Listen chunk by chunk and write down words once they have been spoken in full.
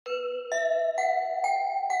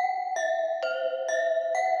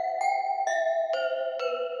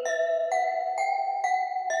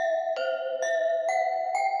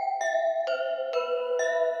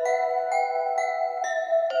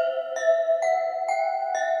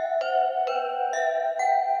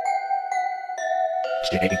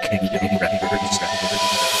J Kingdom Records.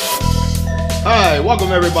 Hi,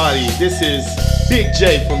 welcome everybody. This is Big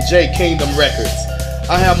J from J Kingdom Records.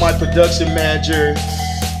 I have my production manager,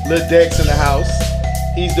 Luh DXN in the house.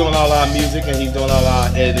 He's doing all our music and he's doing all our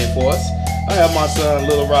editing for us. I have my son,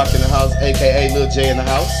 Lil Rock in the house, aka Luh Jay in the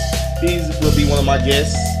house. He will be one of my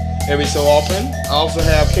guests every so often. I also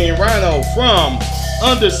have King Rhino from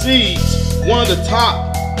Under Siege, one of the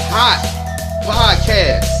top hot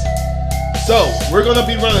podcasts. So, we're going to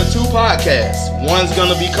be running two podcasts. One's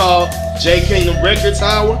going to be called J Kingdom Records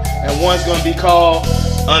Hour, and one's going to be called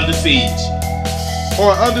Under Siege. For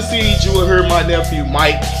Under Siege, you will hear my nephew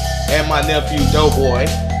Mike and my nephew Doughboy,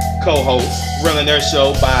 co-hosts, running their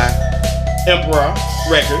show by Emperor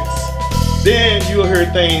Records. Then you'll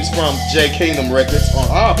hear things from J Kingdom Records on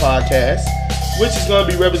our podcast, which is going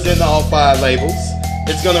to be representing all 5 labels.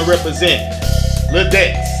 It's going to represent Luh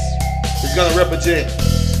Dex. It's going to represent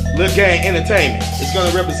Luh Gang Entertainment. It's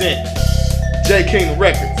going to represent J Kingdom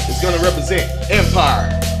Records. It's going to represent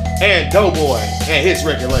Empire and Doughboy and his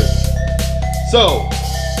record label. So,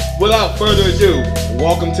 without further ado,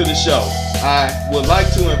 welcome to the show. I would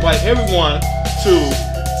like to invite everyone to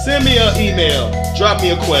send me an email, drop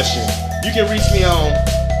me a question. You can reach me on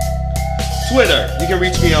Twitter. You can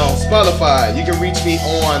reach me on Spotify. You can reach me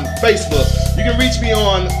on Facebook. You can reach me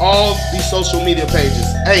on all these social media pages,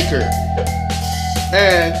 Anchor.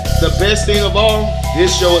 And the best thing of all,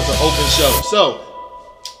 this show is an open show. So,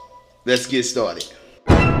 let's get started.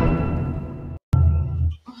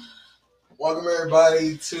 Welcome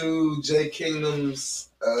everybody to J Kingdom's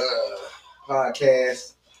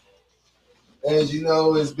podcast. As you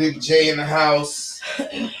know, it's Big J in the house.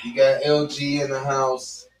 You got LG in the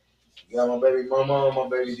house. You got my baby mama and my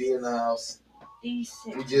baby D in the house. We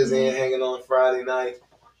just in hanging on Friday night.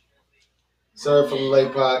 Sorry for the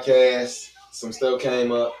late podcast. Some stuff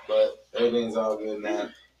came up, but everything's all good now.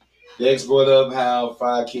 Dex brought up how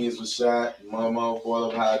 5 kids were shot. Mama brought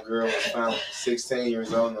up how a girl was found 16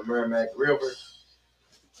 years old in the Merrimack River.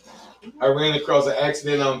 I ran across an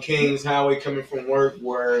accident on Kings Highway coming from work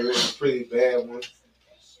where it was a pretty bad one.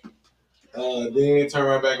 Then turned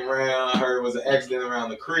right back around. I heard it was an accident around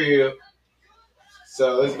the crib.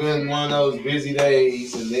 So it's been one of those busy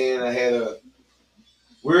days. And then I had a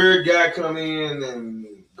weird guy come in and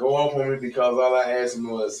go off on me because all I asked him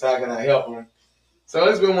was, how can I help him? So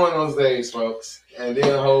it's been one of those days, folks. And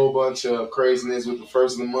then a whole bunch of craziness with the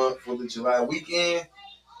first of the month for the July weekend.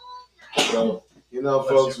 So, you know,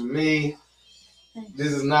 folks, with me,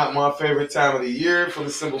 this is not my favorite time of the year for the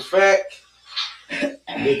simple fact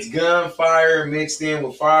it's gunfire mixed in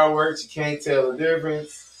with fireworks. You can't tell the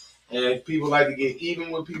difference. And people like to get even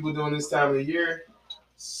with people during this time of the year.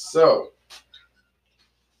 So,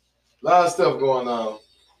 a lot of stuff going on.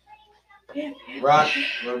 Rock,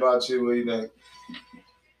 what about you? What do you think?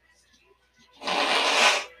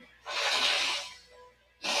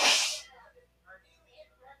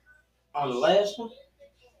 On the last one?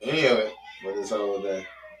 Any of it, but this whole day.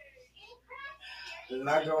 I'm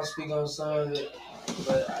not going to speak on some of it,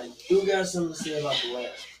 but I do got something to say about the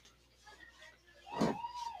last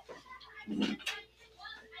one.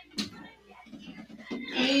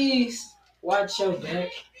 Please watch your back,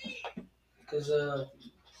 because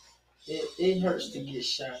it hurts to get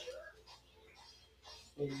shot.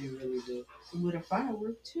 It really do. With a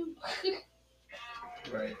firework, too.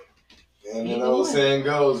 Right. And the old saying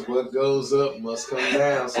goes, what goes up must come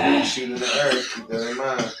down, so when you shoot in the earth, keep that in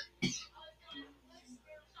mind.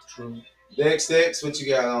 True. Dex, what you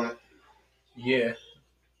got on it? Yeah.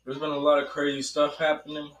 There's been a lot of crazy stuff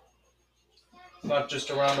happening. Not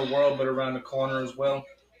just around the world, but around the corner as well.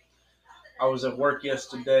 I was at work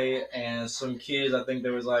yesterday, and some kids, I think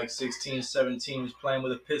there was like 16, 17, was playing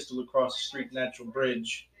with a pistol across the street, Natural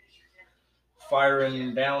Bridge,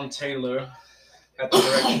 firing down Taylor at the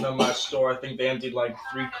direction of my store. I think they emptied like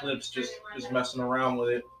 3 clips just messing around with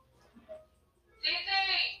it.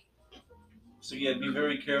 So yeah, be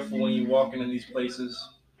very careful when you're walking in these places,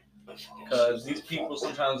 because these people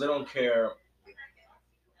sometimes they don't care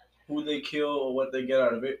who they kill or what they get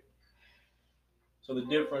out of it. So the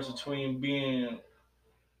difference between being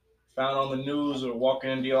found on the news or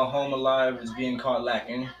walking into your home alive is being caught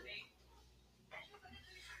lacking.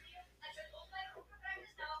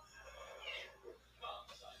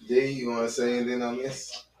 D, you want to say anything on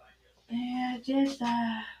this? Yeah, just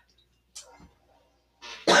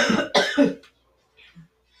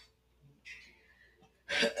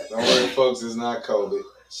Don't worry, folks, it's not COVID.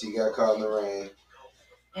 She got caught in the rain.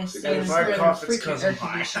 and If so I cough, it's freaking 'cause air I'm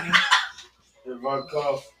high. conditioning. If I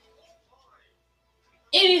cough,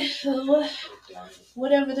 Anywho,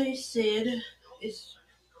 whatever they said is,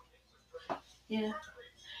 yeah.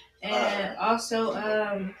 And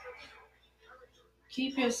also,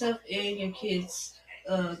 keep yourself and your kids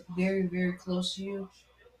very, very close to you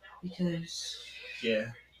because,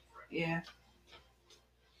 Yeah. yeah.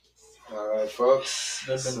 All right, folks.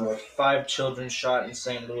 There have been 5 children shot in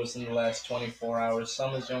St. Louis in the last 24 hours.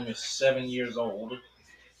 Some as young as 7 years old.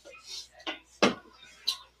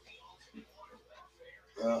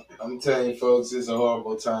 I'm telling you, folks, it's a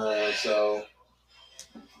horrible time. So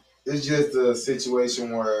it's just a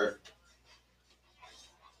situation where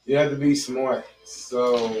you have to be smart.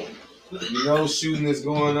 So you know, shooting is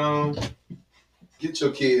going on. Get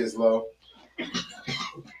your kids low.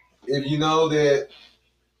 If you know that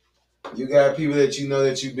you got people that you know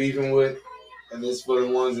that you beefing with, and it's for the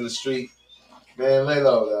ones in the street, man, lay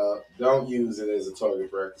low, dog. Don't use it as a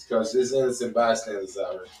target practice because there's innocent bystanders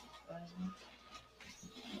out here.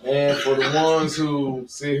 And for the ones who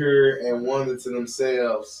sit here and wonder to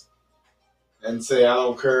themselves and say, I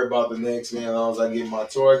don't care about the next man as long as I get my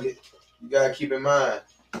target, you got to keep in mind,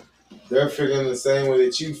 they're figuring the same way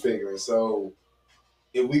that you figuring. So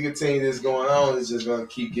if we continue this going on, it's just going to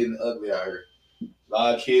keep getting ugly out here. A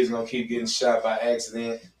lot of kids going to keep getting shot by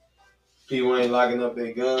accident. People ain't locking up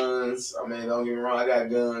their guns. I mean, don't get me wrong, I got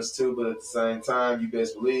guns too, but at the same time, you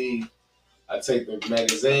best believe I take the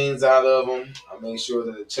magazines out of them. I make sure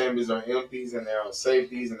that the chambers are empties and they're on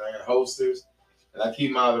safeties and they're in holsters. And I keep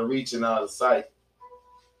them out of reach and out of sight.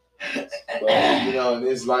 But, you know, in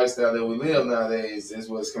this lifestyle that we live nowadays, this is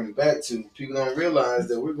what it's coming back to. People don't realize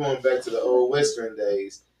that we're going back to the old Western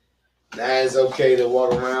days. Now it's okay to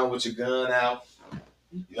walk around with your gun out.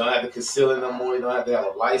 You don't have to conceal it no more. You don't have to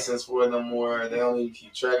have a license for it no more. They don't even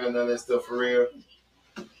keep track of none of that stuff for real.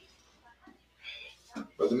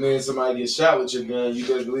 But the minute somebody gets shot with your gun, you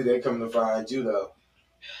better believe they're coming to find you, though.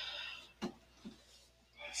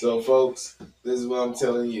 So, folks, this is what I'm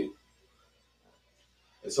telling you.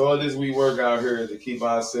 As hard as we work out here to keep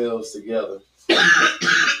ourselves together,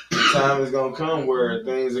 the time is going to come where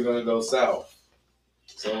things are going to go south.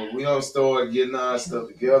 So if we don't start getting our stuff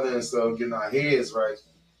together and start getting our heads right,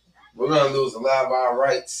 we're going to lose a lot of our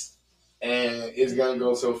rights. And it's going to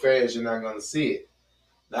go so fast, you're not going to see it.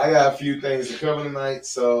 Now, I got a few things to cover tonight,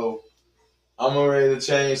 so I'm ready to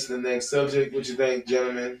change to the next subject. What you think,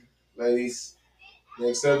 gentlemen, ladies?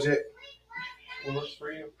 Next subject? What works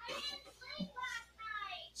for you?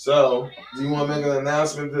 So, do you want to make an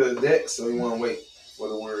announcement to the decks, or you want to wait for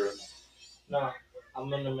the word? No, I'm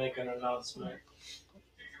going to make an announcement.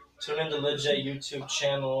 Tune in to Luh Jay YouTube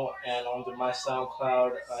channel and onto my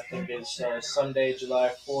SoundCloud. I think it's Sunday,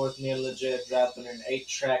 July 4th. Me and Luh Jay are dropping an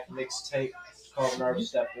 8-track mixtape called Nerv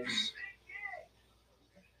Steppas.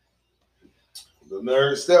 The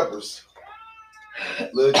Nerv Steppas.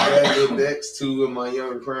 Luh Jay, Luh Dex, two of my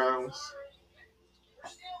younger crowns.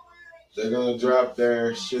 They're going to drop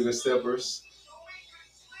their Sugar Steppers.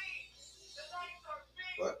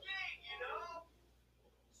 What?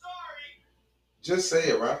 Just say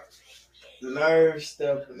it, right? Nerv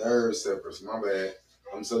Steppas. Nerv Steppers, my bad.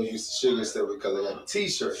 I'm so used to Sugar Steppers because I got a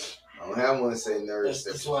t-shirt. I don't have one that say Nerv Steppers.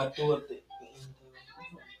 That's why I threw it there.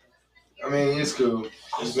 I mean, it's cool.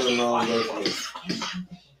 It's been a long day for me.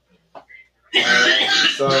 Alright,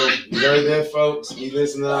 so you heard that, folks. Be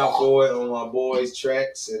listening out for it on my boys'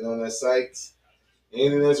 tracks and on their sites.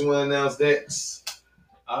 Anything else you want to announce, Dex?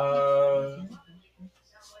 Let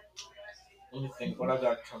me think. What I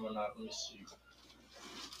got coming up? Let me see.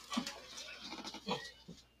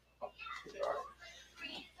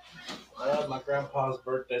 My grandpa's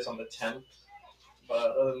birthday's on the 10th,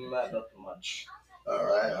 but other than that, nothing much. All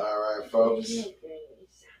right, folks.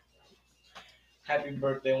 Happy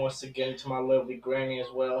birthday once again to my lovely granny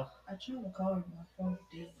as well. I tried to call her, my phone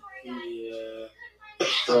did. Yeah.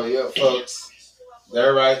 So, yeah, folks.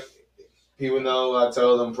 They're right. People know I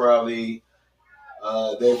told them probably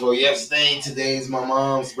day before yesterday. Today's my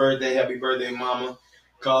mom's birthday. Happy birthday, mama.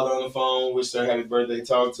 Called her on the phone, wished her happy birthday,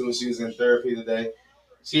 talked to her. She was in therapy today.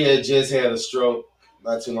 She had just had a stroke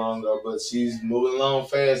not too long ago, but she's moving along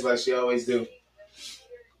fast like she always do.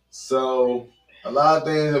 So, a lot of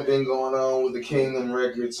things have been going on with the Kingdom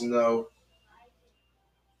Records, you know.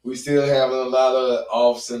 We still having a lot of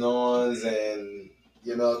offs and ons, and,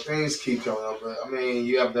 you know, things keep coming up. But, I mean,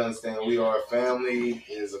 you have to understand, we are a family.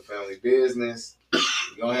 It is a family business.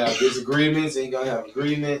 You're going to have disagreements, and you're going to have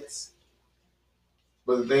agreements.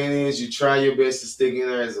 But the thing is, you try your best to stick in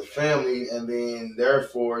there as a family, and then,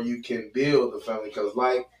 therefore, you can build the family. Because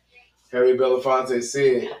like Harry Belafonte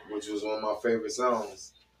said, which was one of my favorite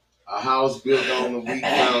songs, a house built on a weak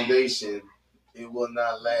foundation, it will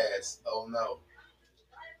not last. Oh, no.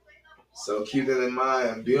 So keep that in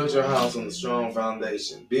mind. Build your house on a strong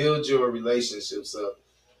foundation. Build your relationships up.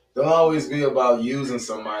 Don't always be about using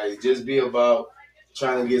somebody. Just be about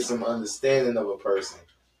trying to get some understanding of a person.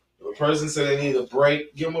 If a person say they need a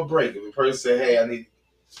break, give them a break. If a person say, hey, I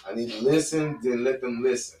need to listen, then let them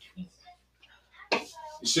listen.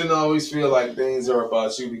 You shouldn't always feel like things are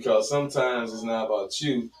about you, because sometimes it's not about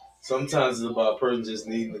you. Sometimes it's about a person just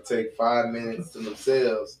needing to take 5 minutes to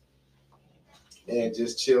themselves and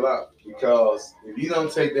just chill out. Because if you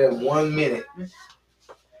don't take that 1 minute,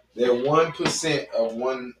 that 1% of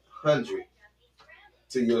 100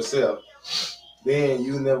 to yourself, then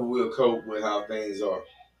you never will cope with how things are.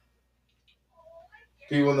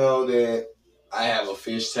 People know that I have a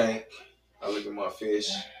fish tank. I look at my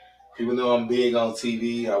fish. People know I'm big on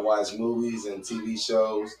TV. I watch movies and TV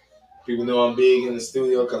shows. People know I'm big in the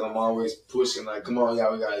studio because I'm always pushing, like, come on,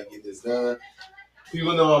 y'all, we got to get this done.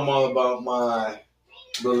 People know I'm all about my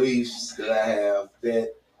beliefs that I have,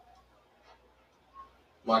 that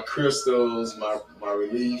my crystals, my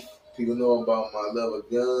relief. People know about my love of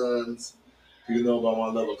guns. People know about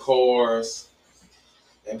my love of cars.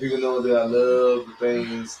 And people know that I love the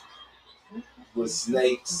things with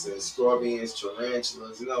snakes and scorpions,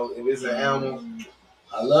 tarantulas. You know, if it's an animal,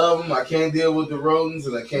 I love them. I can't deal with the rodents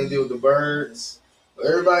and I can't deal with the birds. But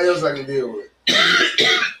everybody else I can deal with.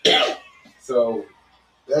 So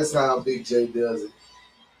that's how Big J does it.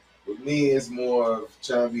 With me, it's more of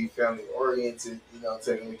trying to be family oriented, you know,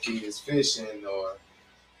 taking the kids fishing or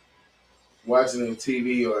watching the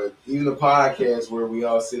TV or even a podcast where we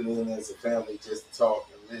all sit in as a family just to talk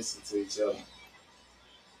and listen to each other.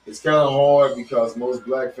 It's kind of hard because most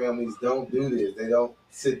black families don't do this. They don't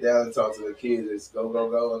sit down and talk to their kids. It's go, go,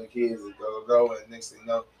 go, and the kids is go, go, go, and next thing you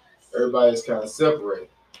know, everybody's kind of separated.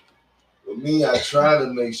 With me, I try to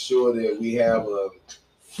make sure that we have a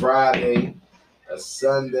Friday, a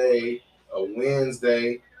Sunday, a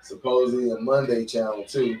Wednesday, supposedly a Monday channel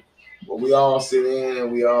too, where we all sit in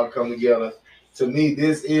and we all come together. To me,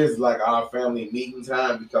 this is like our family meeting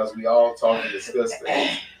time because we all talk and discuss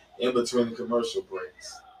things in between the commercial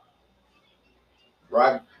breaks.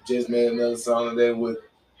 Rock just made another song today with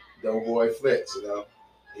Doughboy Flex, you know.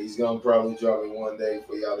 He's gonna probably drop it one day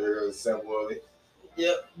for y'all to hear the sample of it.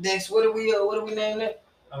 Yep. Next, what do we name it?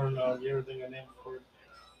 I don't know. You ever think I named for it?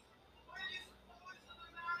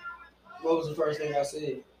 What was the first thing I said?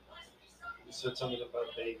 You said something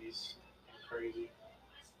about babies. Crazy.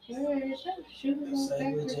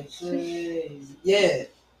 Crazy. Yeah.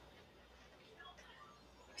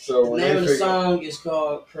 So The when name they of the figure song is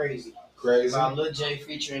called Crazy. Crazy, By Luh Jay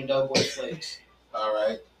featuring Doughboy Flex. all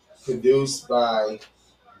right, produced by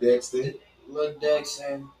DXN. Luh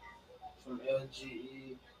DXN from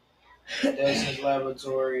LGE, DXN's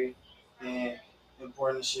Laboratory, and in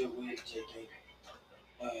partnership with JK.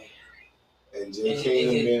 And J.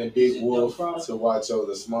 Kingdom being a big wolf to watch over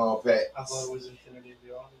the small packs. I thought it was Infinity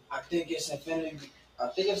Beyond. I think it's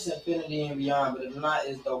Infinity and Beyond, but if not,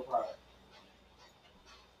 it's Dope Product.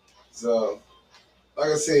 So, like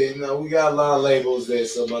I said, you know, we got a lot of labels that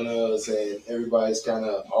sub under us, and everybody's kind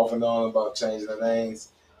of off and on about changing their names.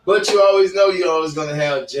 But you always know you're always going to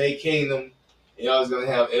have J. Kingdom, and you're always going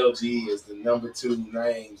to have LG as the number 2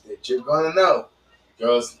 names that you're going to know.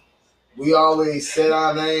 Because we always set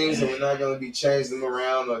our names, and we're not going to be changing them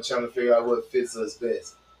around or trying to figure out what fits us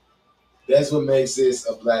best. That's what makes this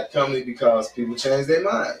a black company, because people change their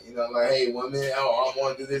mind. You know, like, hey, 1 minute, oh, I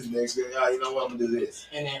want to do this. Next minute, oh, you know what, I'm going to do this.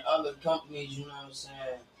 And then other companies, you know what I'm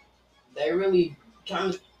saying, they really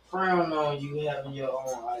kind of frown on you having your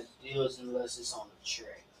own ideas unless it's on the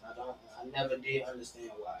track. I never did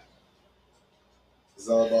understand why. It's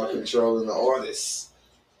all about controlling the artists.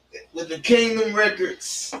 With the Kingdom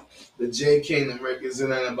Records, the J Kingdom Records,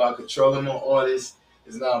 it ain't about controlling my artists.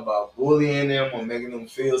 It's not about bullying them or making them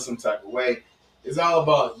feel some type of way. It's all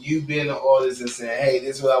about you being an artist and saying, hey,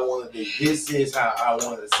 this is what I want to do. This is how I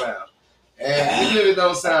want it to sound. And even if it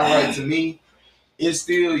don't sound right to me, it's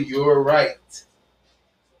still your right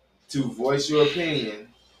to voice your opinion.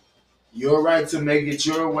 Your right to make it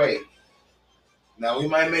your way. Now, we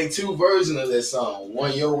might make 2 versions of this song.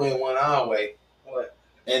 One your way and one our way.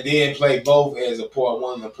 And then play both as a part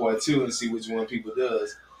 1 and part 2 and see which one people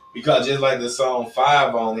does. Because just like the song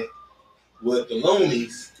 5 on it with the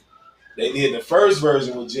Loonies, they did the first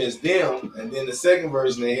version with just them, and then the second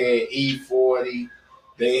version they had E40,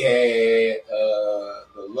 they had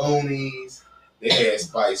the Loonies, they had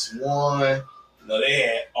Spice One, they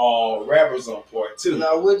had all rappers on part 2.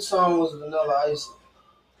 Now, which song was Vanilla Ice?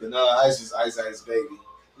 Vanilla Ice was Ice Ice Baby.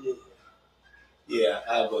 Yeah. Yeah,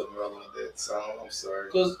 I wasn't rolling with that song. I'm sorry.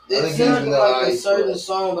 Because it sounded like a certain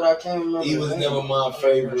song, but I can't remember. He was never my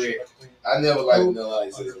favorite. I never liked Vanilla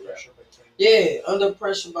Ice as a rapper. Yeah, Under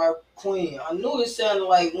Pressure by Queen. I knew it sounded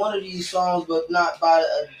like one of these songs, but not by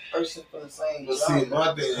a person from the same But genre. see,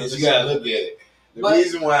 my thing is you gotta look at it. The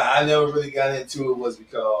reason why I never really got into it was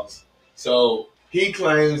because he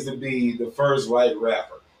claims to be the first white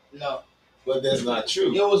rapper. No. But that's not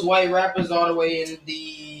true. It was white rappers all the way in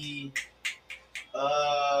the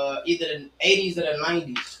either the 80s or the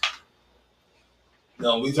 90s.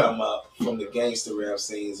 No, we talking about from the gangster rap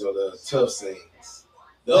scenes or the tough scenes.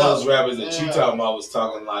 Those rappers that you talking about was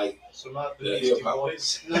talking like so not the Beastie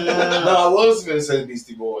Boys. No, I was going to say the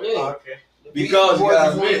Beastie Boys. Yeah. Oh, okay. Because you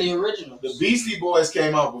gotta admit, the originals. The Beastie Boys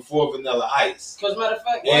came out before Vanilla Ice. Because matter of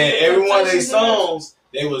fact, and every one of their songs,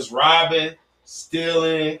 they was robbing,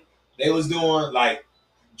 stealing. They was doing like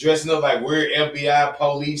dressing up like weird FBI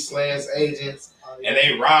police / agents, and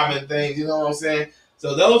they robbing things. You know what I'm saying?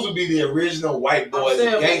 So those would be the original white boys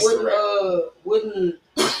and gangster rap. Wouldn't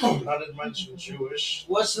I didn't mention Jewish.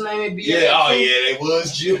 What's the name? Yeah, oh yeah, they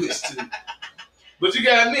was Jewish too. But you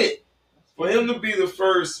gotta admit, for him to be the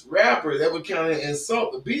first rapper, that would kind of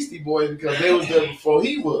insult the Beastie Boys because they was there before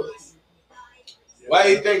he was. Why do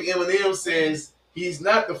you think Eminem says he's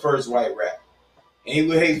not the first white rapper? And he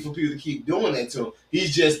would hate for people to keep doing that to him.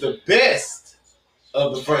 He's just the best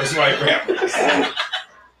of the first white rappers.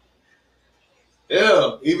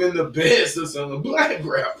 Yeah, even the best of some of the black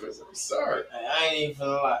rappers. I'm sorry. I ain't even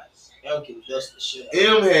finna lie. M can dust the shit.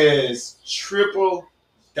 M has triple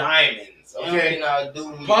diamonds. Okay,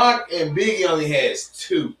 Pac and Biggie only has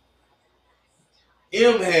 2.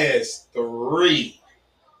 M has 3.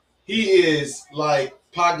 He is like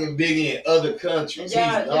Pac and Biggie in other countries.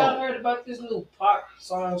 Y'all heard about this new Pac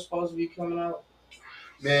song supposed to be coming out?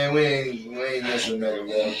 Man, we ain't messing with that,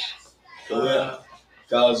 man.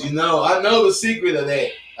 Cause I know the secret of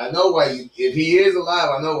that. I know why. If he is alive,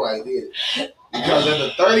 I know why he did it. Because after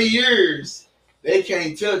 30 years, they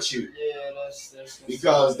can't touch you. Yeah, that's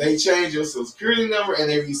because they changed your social security number and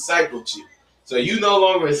they recycled you. So you no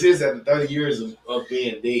longer exist after 30 years of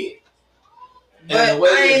being dead. But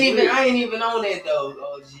I ain't even on that though,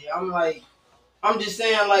 OG. I'm just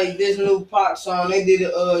saying like this new Pac song, they did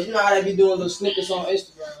it, you know how they be doing those snippets on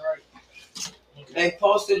Instagram, right? They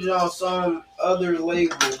posted it on some other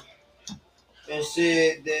label and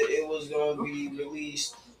said that it was going to be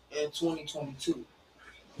released in 2022.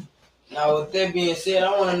 Now, with that being said,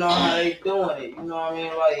 I want to know how they doing it. You know what I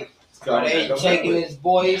mean? Like, are they taking his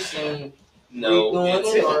voice and redoing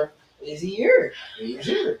it, or is he here? He's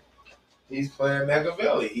here. He's playing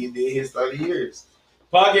Machiavelli. He did his 30 years.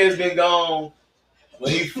 Pac has been gone.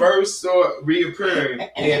 When he first reappeared,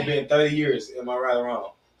 it had been 30 years. Am I right or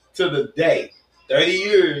wrong? To the day. 30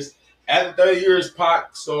 years. After 30 years,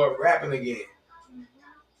 Pac started rapping again.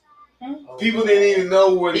 People didn't even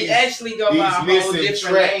know where these missing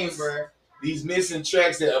tracks, these missing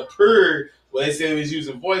tracks that appeared where they said he was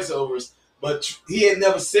using voiceovers, but he had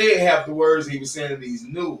never said half the words he was saying in these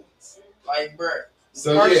new ones. Like, bro.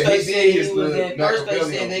 So first yeah, they said he was in. First they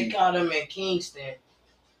said they caught him in Kingston.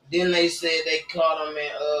 Then they said they caught him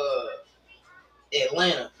in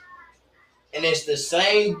Atlanta. And it's the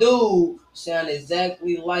same dude sound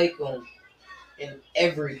exactly like him in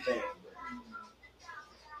everything.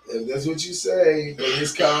 If that's what you say, but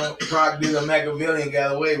this Pac did a Machiavelli and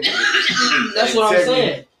got away with it. That's what I'm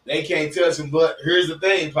saying. They can't touch him, but here's the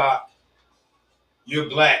thing, Pac. You're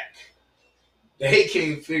black. They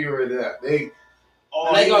can't figure it out. They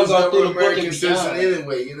gonna go through the American citizen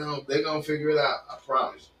anyway, they gonna figure it out. I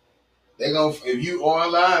promise you. If you are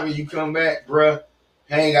alive and you come back, bruh,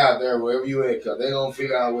 hang out there wherever you at, cause they gonna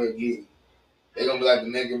figure out a way to get you. They gonna be like the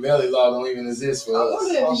Machiavelli law don't even exist for us. I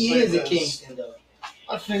wonder if he is a Kingston though.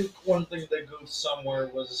 I think one thing they goofed somewhere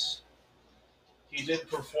was he did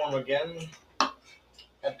perform again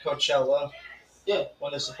at Coachella. Yeah.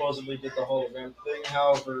 When they supposedly did the hologram thing.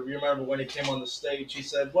 However, you remember when he came on the stage, he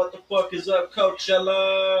said, "What the fuck is up,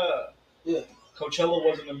 Coachella?" Yeah. Coachella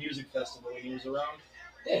wasn't a music festival when he was around.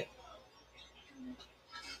 Yeah.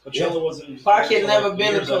 Coachella wasn't. Pac had never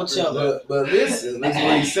been to Coachella. But listen what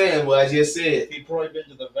he's saying. What I just said. He probably been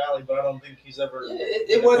to the Valley, but I don't think he's ever. Yeah,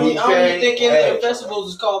 it wasn't. I don't even think any of the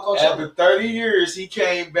festivals is called Coachella. After 30 years, he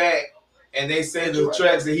came back, and they said the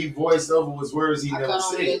tracks that he voiced over was words he never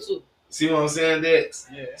said. See what I'm saying, Dex?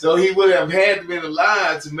 Yeah. So he would have had to been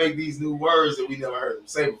alive to make these new words that we never heard him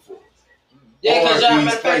say before. Yeah, because matter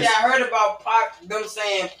of fact, I heard about Pac. Them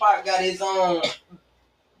saying Pac got his own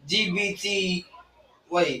LGBTQ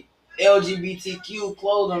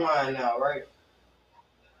clothing line now, right?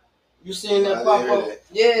 You seen that pop up?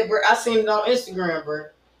 Yeah, bro. I seen it on Instagram, bro.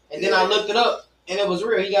 And then I looked it up, and it was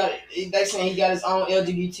real. They saying he got his own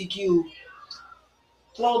LGBTQ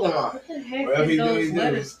clothing line. What the heck Whatever he did do, those he do.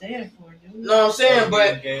 letters stand for, dude? You know what I'm saying?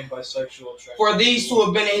 But Gay, bisexual, for these to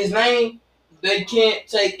have been in his name, they can't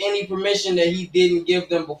take any permission that he didn't give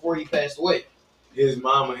them before he passed away. His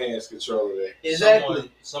mama has control of that.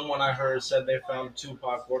 Exactly. Someone I heard said they found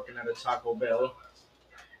Tupac working at a Taco Bell.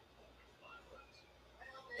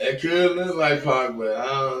 That could look like Pac, but I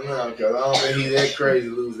don't know, because I don't think he's that crazy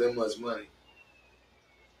to lose that much money.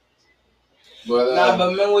 But, But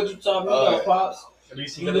remember what you talking about, Pops? At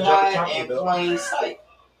least he You got a job at hide Taco in Bell. plain sight.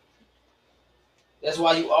 That's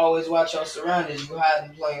why you always watch your surroundings. You hide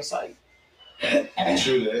in plain sight.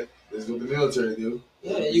 true that. That's what the military do.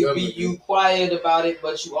 Yeah, you quiet about it,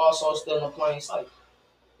 but you also still in plain sight.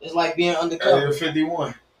 It's like being undercover. Area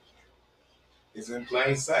 51. It's in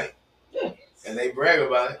plain sight. Yeah. And they brag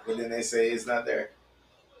about it, but then they say it's not there.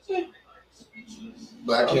 Yeah.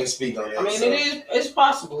 But I can't speak on that. I mean, so. it's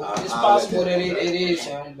possible. It's possible that it is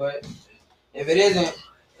him, but if it isn't, it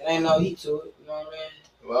ain't no heat to it. You know what I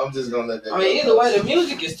mean? Well, I'm just going to let that go. I mean, either way, the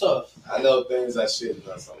music is tough. I know things I shouldn't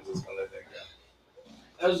know, so I'm just going to let that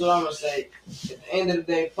go. That's what I'm going to say. At the end of the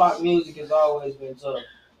day, pop music has always been tough.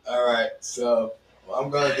 All right, so what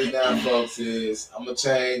I'm going to do now, folks, is I'm going to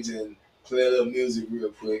change and play a little music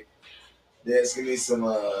real quick. Let's give me some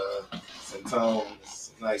tones,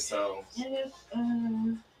 some nice tones. I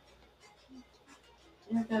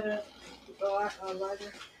gotta go out a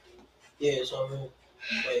lighter. Yeah, it's all right.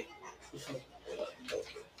 Wait.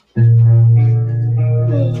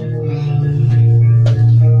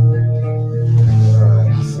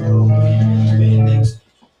 Alright, so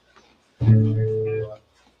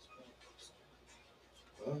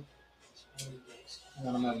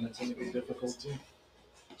I'm having a technical difficulty.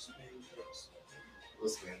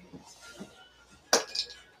 what's the name?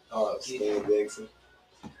 Oh, Stan Dixon.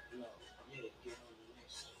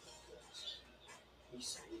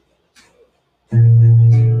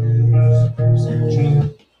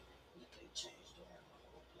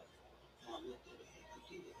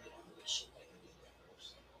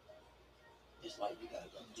 It's like you gotta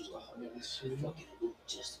go do a whole fucking loop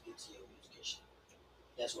just to get to your education.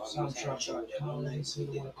 That's why we was having trouble that whole night. We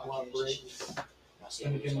did a podcast.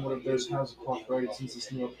 And again, what if there's has cooperated since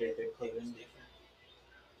this new update they put in?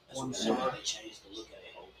 One That's why song. they changed the look at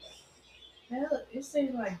the whole platform. Hell, it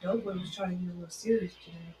seems like Doughboy was trying to get a little serious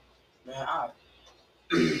today. Man,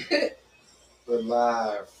 But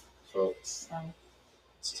live, folks.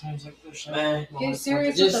 It's times like this. Man, Get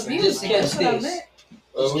serious just- with the just music. catch That's what I this. meant.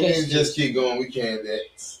 Well, we Just can catch just keep going. We can that.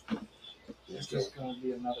 It's just gonna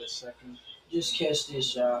be another second. just catch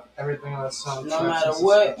this, y'all. Everything on that sound. No matter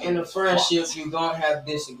what in a friendship, you're gonna have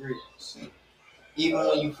disagreements, even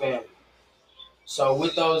when you family. So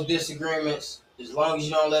with those disagreements, as long as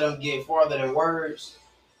you don't let them get farther than words,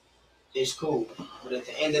 it's cool. But at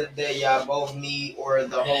the end of the day, y'all both need, or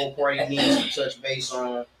the whole party needs to touch base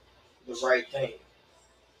on the right thing,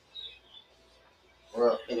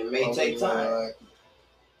 Well, and it may take time.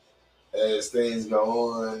 As things go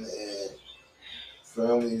on and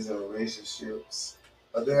families and relationships,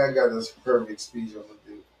 I think I got this perfect speech I'm gonna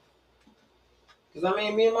do. Cause I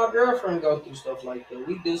mean, me and my girlfriend go through stuff like that.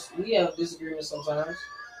 We have disagreements sometimes.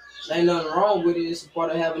 There ain't nothing wrong with it. It's a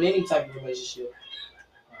part of having any type of relationship.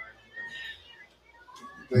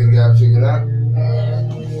 You think you got it figured out?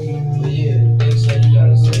 But yeah, things that you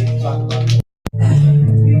gotta say, talk about that.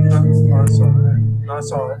 No, it's alright. No,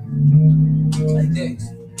 it's alright. Like this.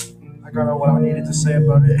 I got what I needed to say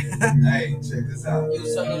about it. Hey, check this out. You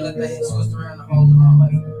was telling me that they had switched around the whole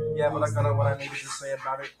life. Yeah, but I got what I needed to say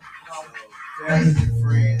about it. Family and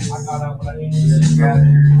friends, I got what I needed we to just say. gathered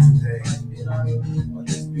here today on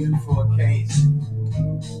this beautiful occasion.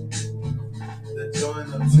 The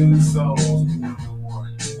joining of two souls becoming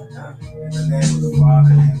one. In the name of the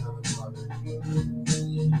Father and of the Mother.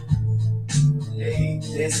 A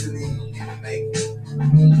destiny in the making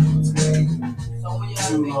between So when y'all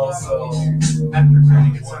two think lost y'all souls gonna after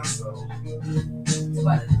creating one soul. get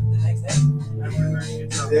about the next day?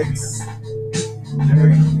 Next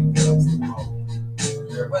journey becomes the goal.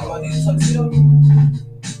 Wait, what did you tuxedo?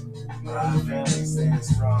 My family stands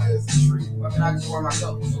strong as a tree. Or can I just wear my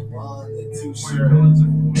coat? One and two shoes.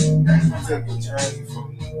 Take a journey from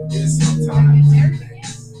this sometime to the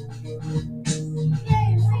next.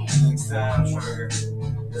 Next time where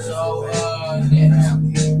there's So, a yeah.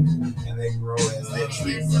 family and they grow as that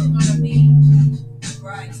tree grows.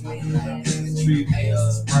 And the tree begins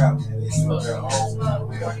to sprout and they smell their homes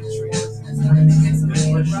where the tree is.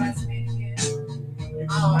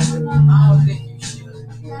 I don't think you should.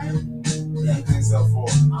 You think so for?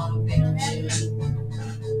 I don't think you should.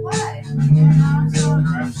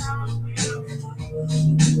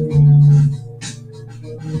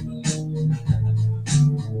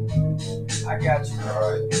 got you.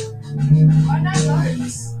 Alright. Why not learn?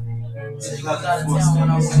 Next. You was out of town when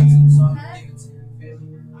I went to, so I'm gonna give it to you. Feel me?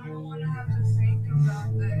 I don't want to have to think about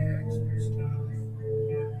the extra stuff.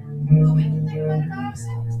 But we can think about it by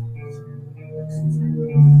ourselves.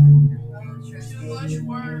 Too much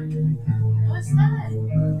work. No, it's not.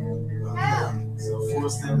 How? So 4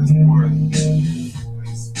 stimulus more. 4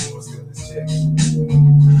 stimulus checks.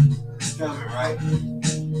 It's coming, right?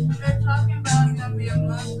 They're talking about it's gonna be a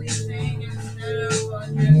monthly thing instead of just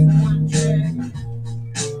one check.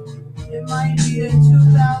 It might be a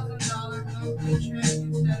 $2,000 monthly check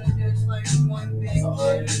instead of just like one big That's all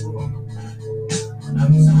check. that is.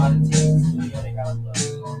 Whenever somebody teaches me, yeah, they gotta love it.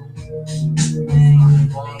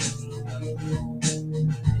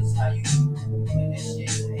 It's how you initiate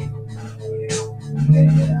the you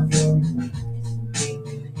gotta get out for it.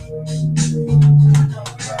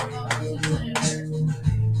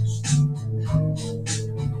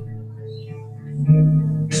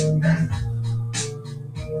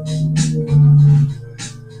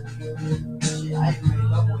 Shit, I agree.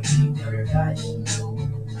 My boy keep their guy.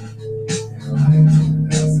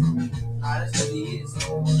 Nah, that's what he is. So,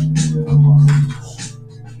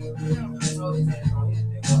 throw his ass on his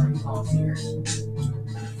big or he's on serious.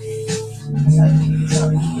 That's how you try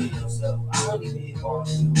to kill yourself. I don't even hit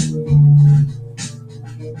balls.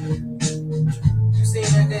 You seen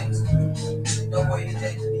that next? No way his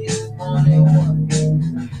ex hit his ball that hard.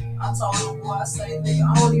 I told him, boy, I say, nigga, I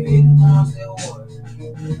don't even hit the balls that hard.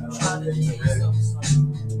 I'm trying to tell yourself something.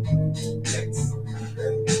 Next.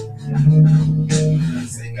 Ready?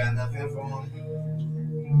 Say you got enough info on it?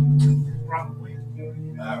 Probably.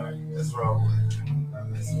 Alright, let's roll with it.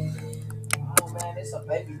 Oh man, it's a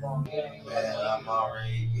baby bomb. Man, I'm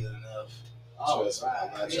already good enough. Oh, Trust me, I'm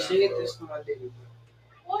right. not You trying should to get grow this for my nigga.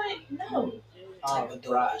 What? No. Oh,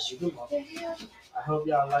 right. Come on. I hope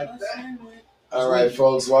y'all like that. Alright,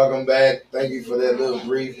 folks, welcome back. Thank you for that little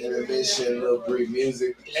brief intermission, little brief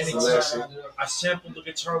music selection. I sampled the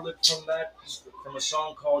guitar lick from a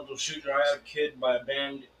song called "You'll Shoot Your Eye Out Kid" by a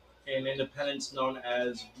band in Independence known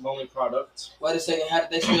as Lonely Product. Wait a second. How did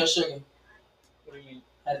they spell sugar? What do you mean?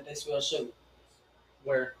 How did they spell sugar?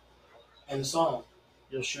 Where? In the song.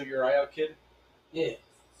 You'll shoot your eye out, kid? Yeah.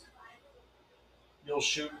 You'll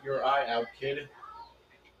shoot your eye out, kid.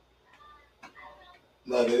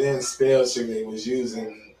 No, they didn't spell sugar. They was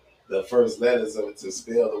using the first letters of it to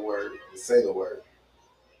spell the word, to say the word.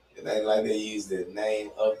 It ain't like they used the name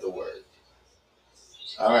of the word.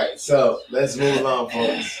 All right, so let's move along,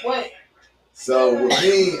 folks. What? So with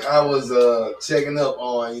me, I was checking up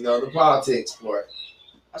on, the politics part.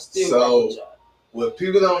 I still So- rock with y'all. What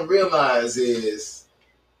people don't realize is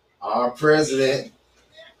our president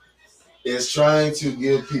is trying to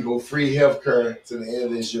give people free health care to the end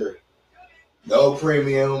of this year. No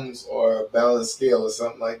premiums or a balanced scale or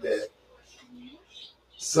something like that.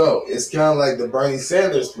 So it's kind of like the Bernie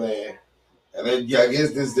Sanders plan. And then, I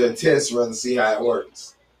guess this is their test run to see how it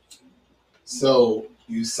works. So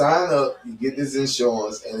you sign up, you get this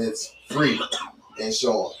insurance, and it's free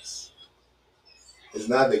insurance. It's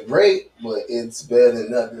not the great, but it's better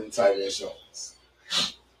than nothing type of insurance.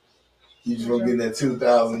 Keeps you from getting that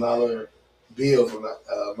 $2,000 bill from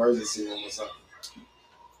the emergency room or something.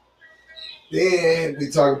 Then we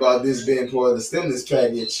talk about this being part of the stimulus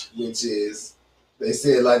package, which is, they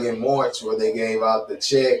said like in March where they gave out the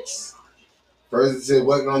checks. First they said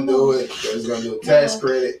wasn't going to do it. They was going to do a tax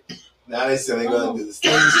credit. Now they said they're going to do the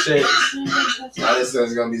stimulus checks. Now they said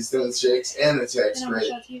it's going to be stimulus checks and the tax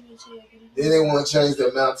credit. Then they want to change the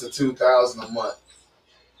amount to $2,000 a month.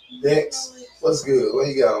 Next, what's good? What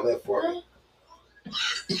you got on that for me?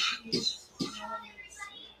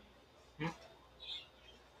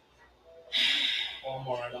 One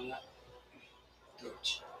more right on that.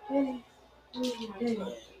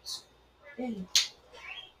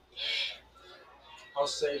 I'll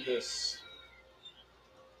say this.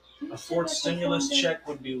 A fourth stimulus check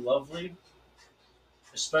would be lovely,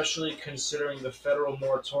 especially considering the federal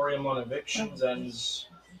moratorium on evictions ends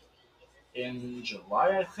in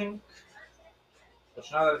July, I think.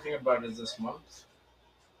 Which, now that I think about it, is this month.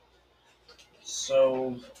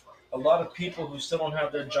 So, a lot of people who still don't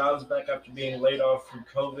have their jobs back after being laid off from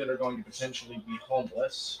COVID are going to potentially be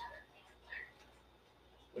homeless,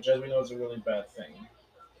 which, as we know, is a really bad thing.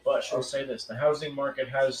 But I'll say this, the housing market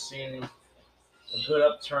has seen a good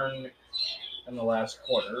upturn in the last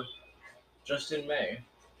quarter. Just in May,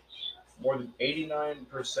 more than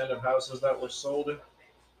 89% of houses that were sold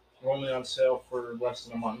were only on sale for less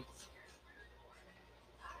than a month.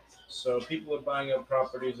 So people are buying up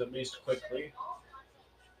properties at least quickly.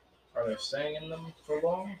 Are they staying in them for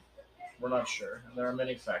long? We're not sure. And there are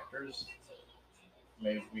many factors.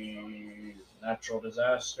 maybe natural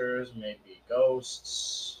disasters, maybe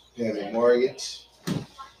ghosts, Paying mortgage.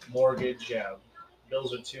 mortgage. Yeah,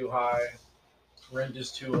 bills are too high, rent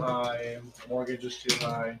is too high, mortgage is too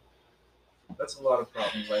high. That's a lot of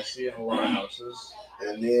problems I see in a lot of houses.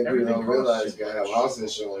 And then people don't realize you gotta have house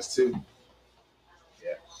insurance too.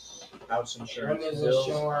 Yes, house insurance, Renters bills.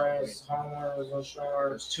 insurance, homeowners There's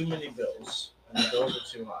insurance. too many bills, and the bills are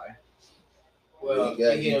too high. Well, You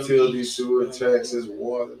got utility, sewer, taxes,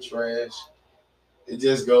 water, trash. It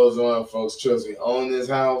just goes on, folks. Trust me, owning this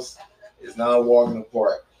house is not a walk in the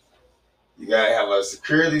park. You gotta have a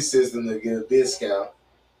security system to get a discount.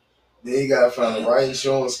 Then you gotta find the right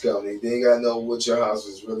insurance company. Then you gotta know what your house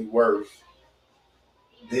is really worth.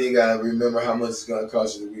 Then you gotta remember how much it's gonna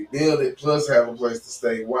cost you to rebuild it, plus have a place to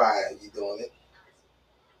stay while you're doing it.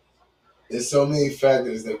 There's so many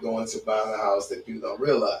factors that go into buying a house that people don't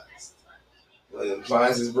realize. When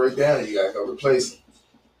appliances break down, you gotta go replace them.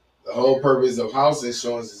 The whole purpose of house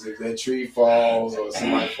insurance is if that tree falls or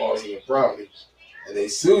somebody falls in your property and they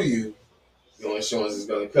sue you, your insurance is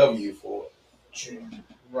going to cover you for it.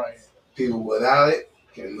 Right. People without it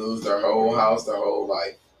can lose their whole house, their whole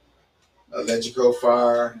life. Electrical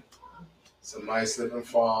fire, somebody slip and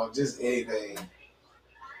fall, just anything.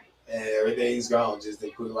 And everything's gone, just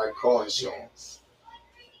they put it like car insurance.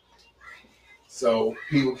 So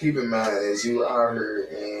people keep in mind as you are here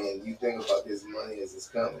and you think about this money as it's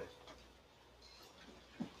coming,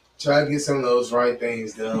 try to get some of those right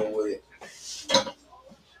things done with it.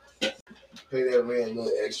 Pay that rent a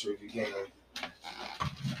little extra if you can.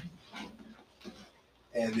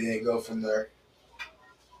 And then go from there.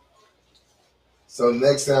 So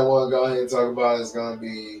next thing I want to go ahead and talk about is going to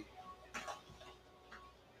be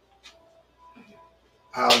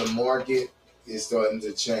how the market is starting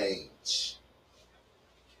to change.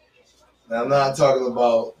 Now, I'm not talking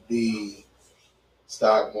about the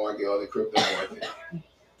stock market or the crypto market.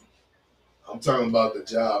 I'm talking about the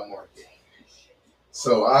job market.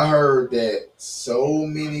 So I heard that so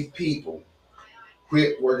many people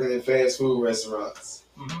quit working in fast food restaurants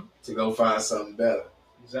to go find something better.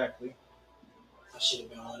 Exactly. I should have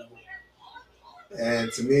been one of them.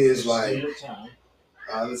 And to me, it's like,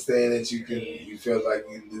 I understand that you feel like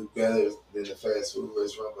you can do better than the fast food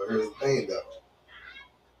restaurant, but here's the thing though.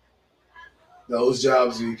 Those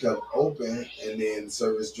jobs become open and then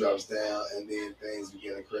service drops down and then things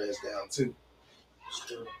begin to crash down too.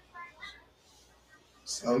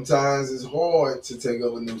 Sometimes it's hard to take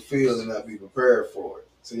up a new field and not be prepared for it.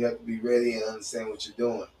 So you have to be ready and understand what you're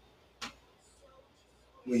doing.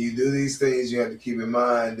 When you do these things, you have to keep in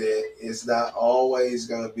mind that it's not always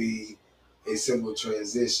going to be a simple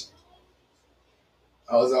transition.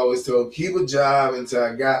 I was always told, keep a job until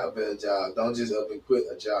I got a better job. Don't just up and quit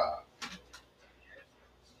a job.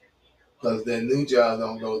 Because that new job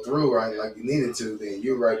don't go through right like you needed to, then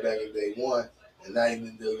you're right back in day one, and now you've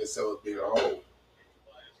been digging yourself a bigger hole.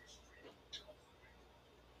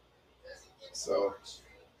 So,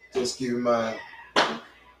 just keep in mind,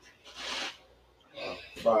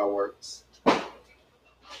 fireworks.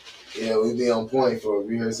 Yeah, we be on point for if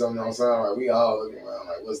we hear something on sound right, we all looking around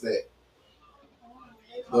like, what's that?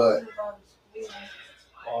 But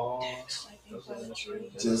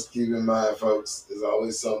just keep in mind, folks, there's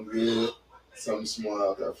always something good, something smart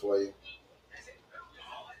out there for you.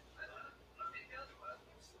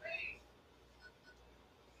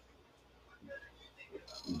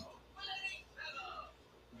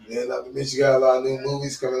 Then, not to mention, you got a lot of new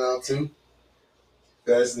movies coming out too.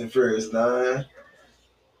 Fast and Furious 9.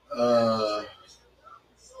 I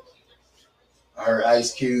heard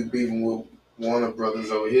Ice Cube beefing with Warner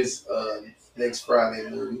Brothers over his next Friday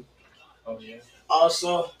movie. Oh yeah.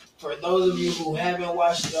 Also, for those of you who haven't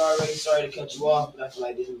watched it already, sorry to cut you off, but I feel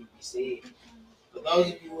like this needs to be said. For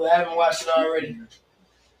those of you who haven't watched it already,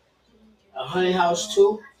 A Honey House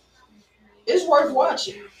 2, it's worth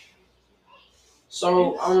watching.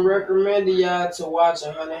 So I'm recommending y'all to watch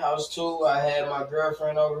A Honey House 2. I had my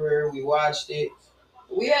girlfriend over here. We watched it.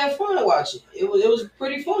 We had fun watching it. It was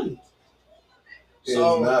pretty funny. It's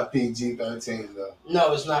So, not PG-13 though.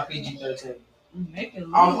 No, it's not PG-13.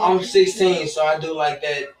 I'm 16, so I do like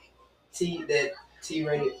that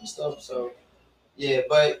T-rated stuff. So yeah,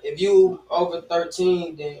 but if you over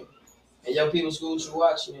 13, then and your people school you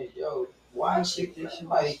watching it, yo, watch it.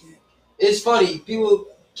 Like, it's funny.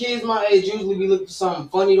 Kids my age usually be looking for something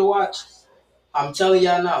funny to watch. I'm telling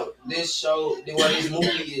y'all now, this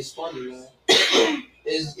movie is funny, man.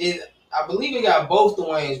 I believe it got both the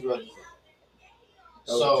Wayne's brothers.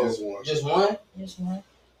 So just one. Just one.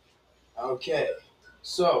 Okay.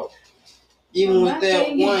 So even with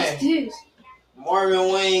that one,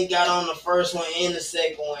 Marvin Wayne got on the first one and the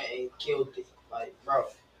second one and killed it. Like, bro,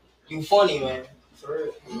 you funny, man. For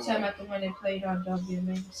real. You talking about the one that played on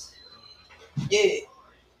WMX? Yeah.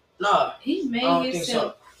 Nah. He made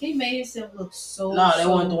himself. He made himself look so. Nah, that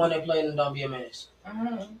wasn't the one that played in WMX.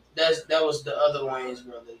 Uh-huh. That was the other Wayne's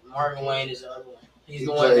brother. Marvin Wayne is the other one. He's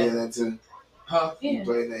the one played in that too. Huh? He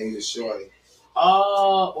played in that. He was shorty.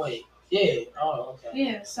 Oh, wait. Yeah. Oh, okay.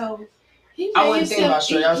 Yeah. So he. I wasn't thinking about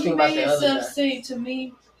straight. I was thinking about the other guy. Seem, to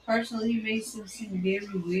me personally, he made himself seem very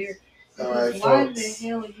weird. All right, why folks. the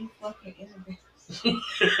hell are you fucking interviewing?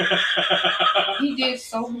 He did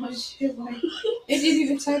so much shit. Like it didn't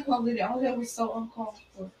even take all of it. All that was so uncalled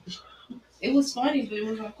for. It was funny, but it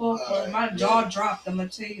was uncalled for. My jaw dropped. I'm gonna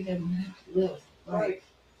tell you that. Yeah. Right.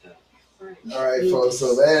 All right, folks.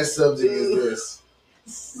 So last subject is this.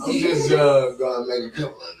 I'm just gonna make a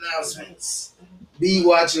couple of announcements. Be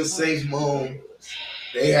watching Safe Moon.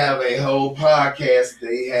 They have a whole podcast.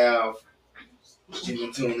 They have you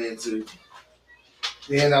can tune into.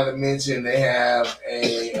 Then, not to mention, they have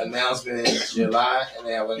an announcement in July and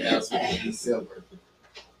they have an announcement in December.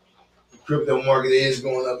 The crypto market is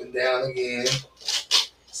going up and down again.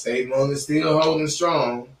 Safe Moon is still holding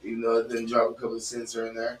strong, even though it didn't drop a couple of cents here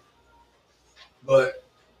and there. But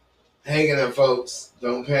hang in there, folks.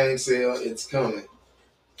 Don't panic sell. It's coming.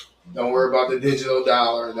 Don't worry about the digital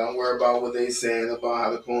dollar. Don't worry about what they're saying about how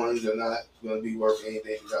the coins are not going to be worth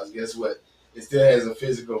anything, because guess what? It still has a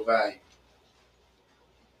physical value.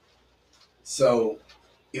 So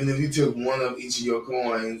even if you took one of each of your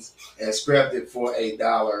coins and scrapped it for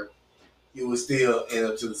 $1, you would still end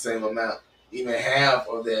up to the same amount. Even half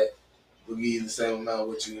of that will give you the same amount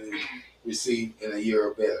what you receive in a year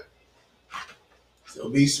or better. So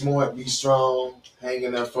be smart, be strong, hang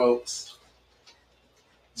in there, folks.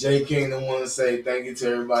 Jay Kingdom want to say thank you to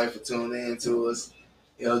everybody for tuning in to us.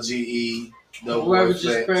 LGE, Whoever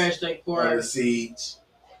just crashed that car. Under Siege.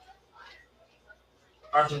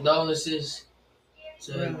 Our condolences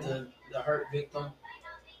to the hurt victim.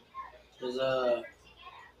 Cause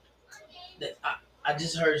I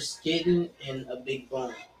just heard skidding and a big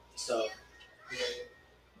boom. So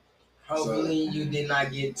hopefully you did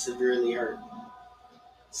not get severely hurt.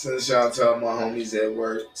 Send a shout out to all my homies at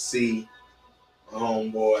work. C, my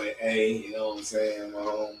homeboy A, you know what I'm saying? My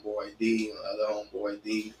homeboy D, my other homeboy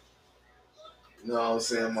D. You know what I'm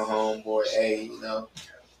saying? My homeboy A, you know.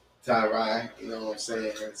 Tyrai, you know what I'm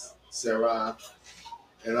saying? It's Sarah.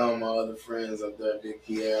 And all my other friends up there, Big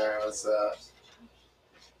Kiara, what's up?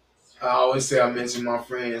 I always say I mention my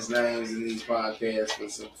friends' names in these podcasts for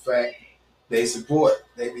some fact. They support.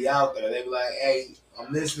 They be out there. They be like, hey,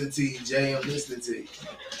 I'm listening to you, Jay. I'm listening to you.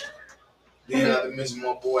 Then I have to mention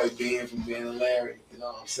my boy Ben from Ben and Larry. You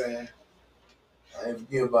know what I'm saying? I ain't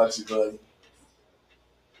forget about you, buddy.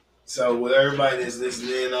 So with everybody that's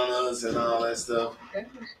listening in on us and all that stuff,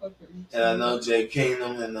 and I know Jay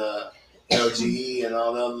Kingdom and LGE and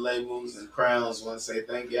all the other labels and crowns want to say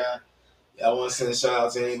thank y'all. Y'all want to send a shout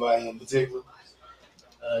out to anybody in particular?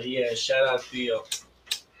 Yeah, shout out to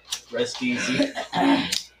Rest Easy.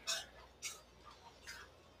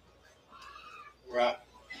 Right.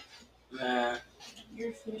 Man,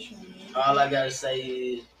 You're fishing. all I gotta say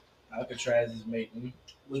is Alcatraz is making.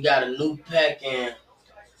 we got a new pack in,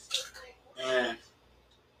 and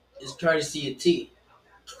it's courtesy of T.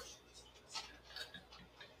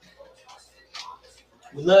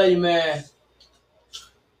 We love you, man.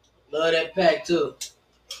 Love that pack too.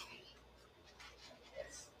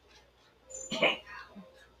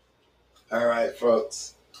 All right,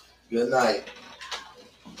 folks. Good night.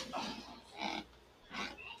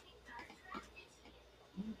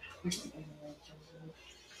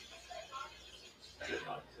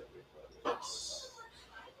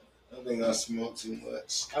 I think I smoked too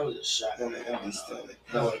much. That was a shot. On the empty stomach.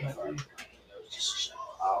 That was just a shot.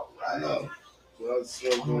 All right. Well, I was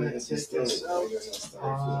smoking on the empty stomach. I think I got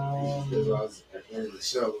started because I was at the end of the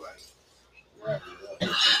show, like, wrapping it up.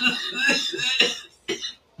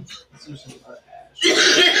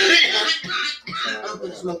 I'm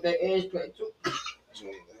gonna smoke that ash pack too.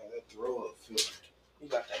 Joint that throw up feeling. You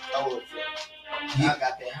got that throw up feeling. I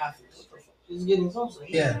got that hot feeling. It's getting closer.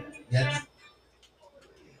 Yeah.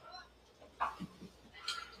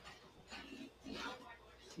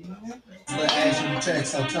 But as you check,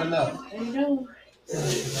 so turn up. There you go.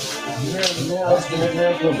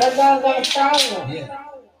 That guy got a problem. Yeah.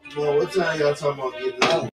 Well, what time y'all talking about getting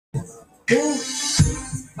out?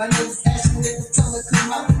 My name is Ashley, every time I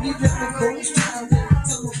come out, you never go this time.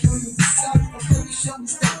 Tell me who you stop, I'm gonna show me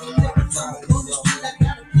stuff. Every time I on the street, I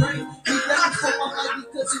gotta pray. Be ready for my life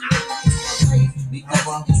because you know it's my way.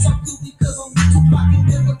 Because it's so cool, because I'm too fucking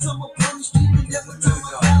every time I'm on the street. never time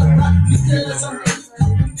I got a rock because I'm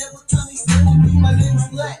never time they still be my name's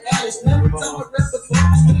black ass. Never time I rap the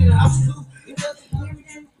phone street, I'm